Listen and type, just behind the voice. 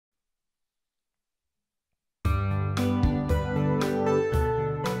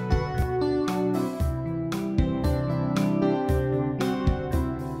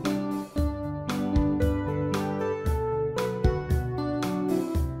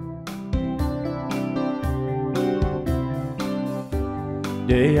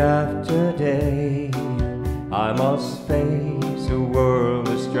Day after day, I must face a world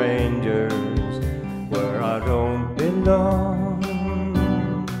of strangers where I don't belong.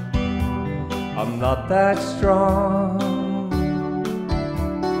 I'm not that strong.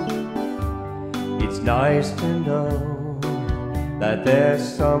 It's nice to know that there's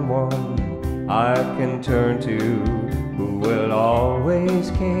someone I can turn to who will always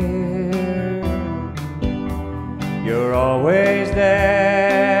care. You're always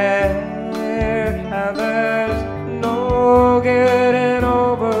there, and there's no getting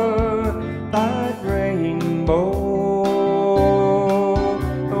over that rainbow.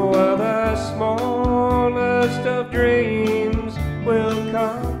 Well, the smallest of dreams will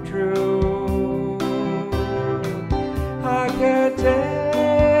come true. I can't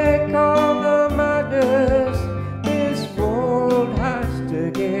take all the madness this world has to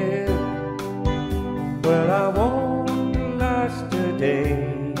give. Well, I won't last a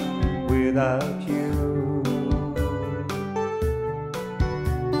day without you.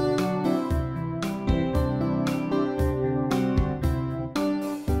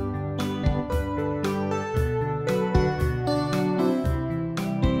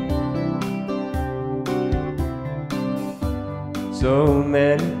 So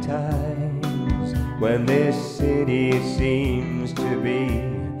many times when this city seems to be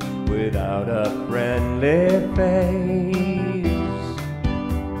without a friendly face,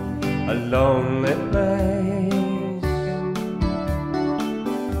 a lonely place,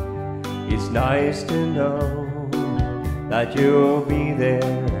 it's nice to know that you'll be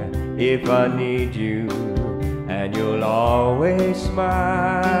there if I need you, and you'll always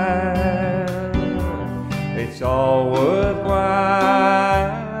smile. It's all worthwhile,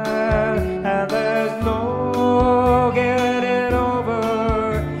 and there's no getting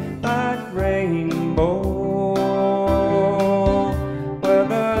over that rainbow. Where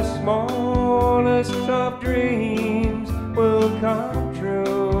the smallest of dreams will come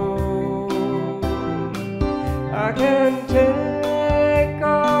true. I can take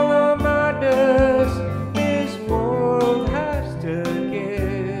all the madness this world has to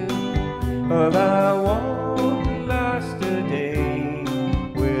give, but I won't last a day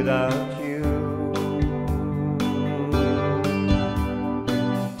without you.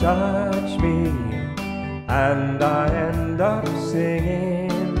 Touch me and I end up singing.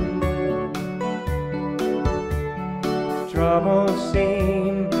 Troubles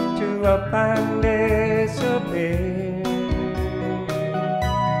seem to up and disappear.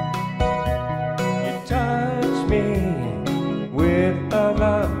 You touch me with the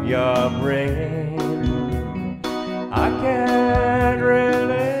love you're bringing. I can't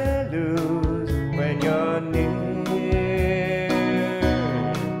really lose when you're near.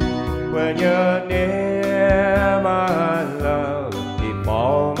 When you're near, my love, if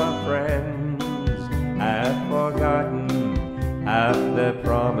all my friends have forgotten half their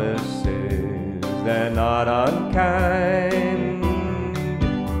promises, they're not unkind,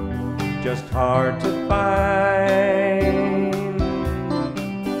 just hard to find.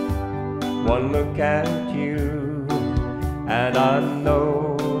 One look at you and I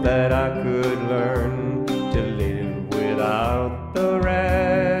know that I could learn to live without the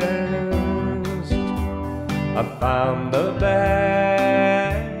rest. I found the best